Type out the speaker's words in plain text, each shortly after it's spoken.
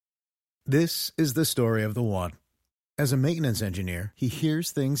This is the story of the one. As a maintenance engineer, he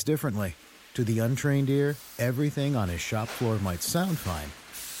hears things differently. To the untrained ear, everything on his shop floor might sound fine,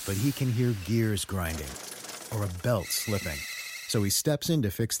 but he can hear gears grinding or a belt slipping. So he steps in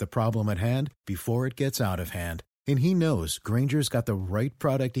to fix the problem at hand before it gets out of hand. And he knows Grainger's got the right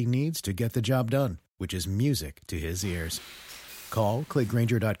product he needs to get the job done, which is music to his ears. Call, click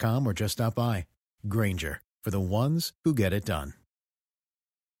Grainger.com, or just stop by. Grainger, for the ones who get it done.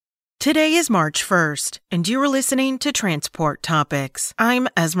 Today is March 1st, and you are listening to Transport Topics. I'm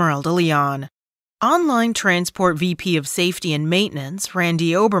Esmeralda Leon. Online Transport VP of Safety and Maintenance,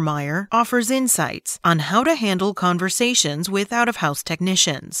 Randy Obermeyer, offers insights on how to handle conversations with out-of-house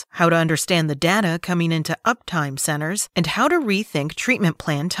technicians, how to understand the data coming into uptime centers, and how to rethink treatment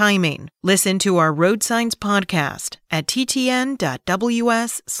plan timing. Listen to our Road Signs podcast at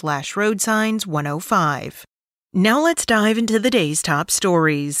ttn.ws/roadsigns105. Now let's dive into the day's top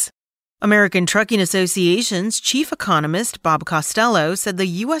stories. American Trucking Association's chief economist Bob Costello said the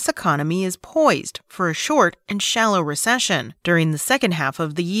U.S. economy is poised for a short and shallow recession during the second half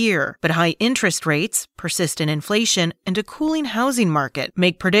of the year, but high interest rates, persistent inflation, and a cooling housing market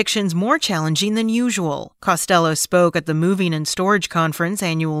make predictions more challenging than usual. Costello spoke at the Moving and Storage Conference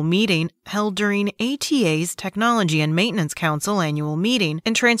annual meeting held during ATA's Technology and Maintenance Council annual meeting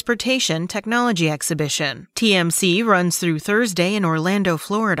and Transportation Technology Exhibition. TMC runs through Thursday in Orlando,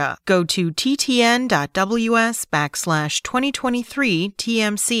 Florida. Go to ttn.ws/2023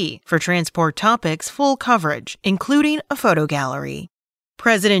 TMC for Transport Topics full coverage, including a photo gallery.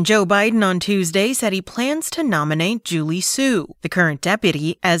 President Joe Biden on Tuesday said he plans to nominate Julie Su, the current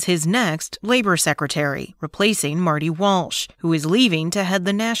deputy, as his next labor secretary, replacing Marty Walsh, who is leaving to head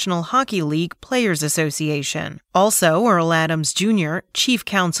the National Hockey League Players Association. Also, Earl Adams Jr., chief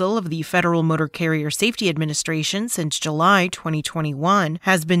counsel of the Federal Motor Carrier Safety Administration since July 2021,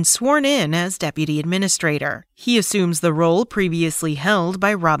 has been sworn in as deputy administrator. He assumes the role previously held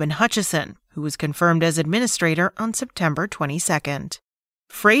by Robin Hutchison, who was confirmed as administrator on September 22nd.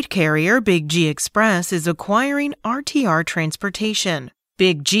 Freight carrier Big G Express is acquiring RTR Transportation.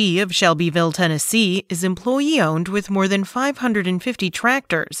 Big G of Shelbyville, Tennessee, is employee-owned with more than 550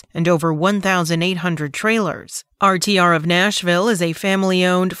 tractors and over 1,800 trailers. RTR of Nashville is a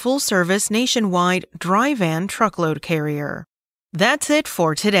family-owned, full-service, nationwide dry van truckload carrier. That's it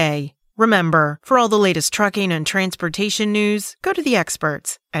for today. Remember, for all the latest trucking and transportation news, go to the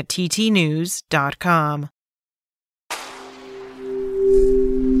experts at ttnews.com.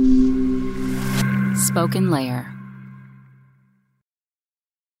 Spoken Layer.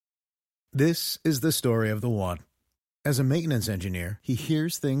 This is the story of the one. As a maintenance engineer, he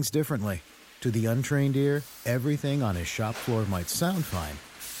hears things differently. To the untrained ear, everything on his shop floor might sound fine,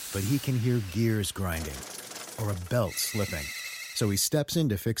 but he can hear gears grinding or a belt slipping. So he steps in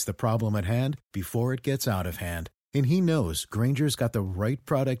to fix the problem at hand before it gets out of hand. And he knows Grainger's got the right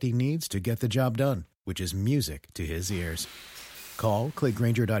product he needs to get the job done, which is music to his ears. Call, click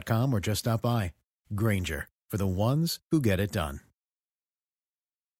Grainger.com, or just stop by. Grainger, for the ones who get it done.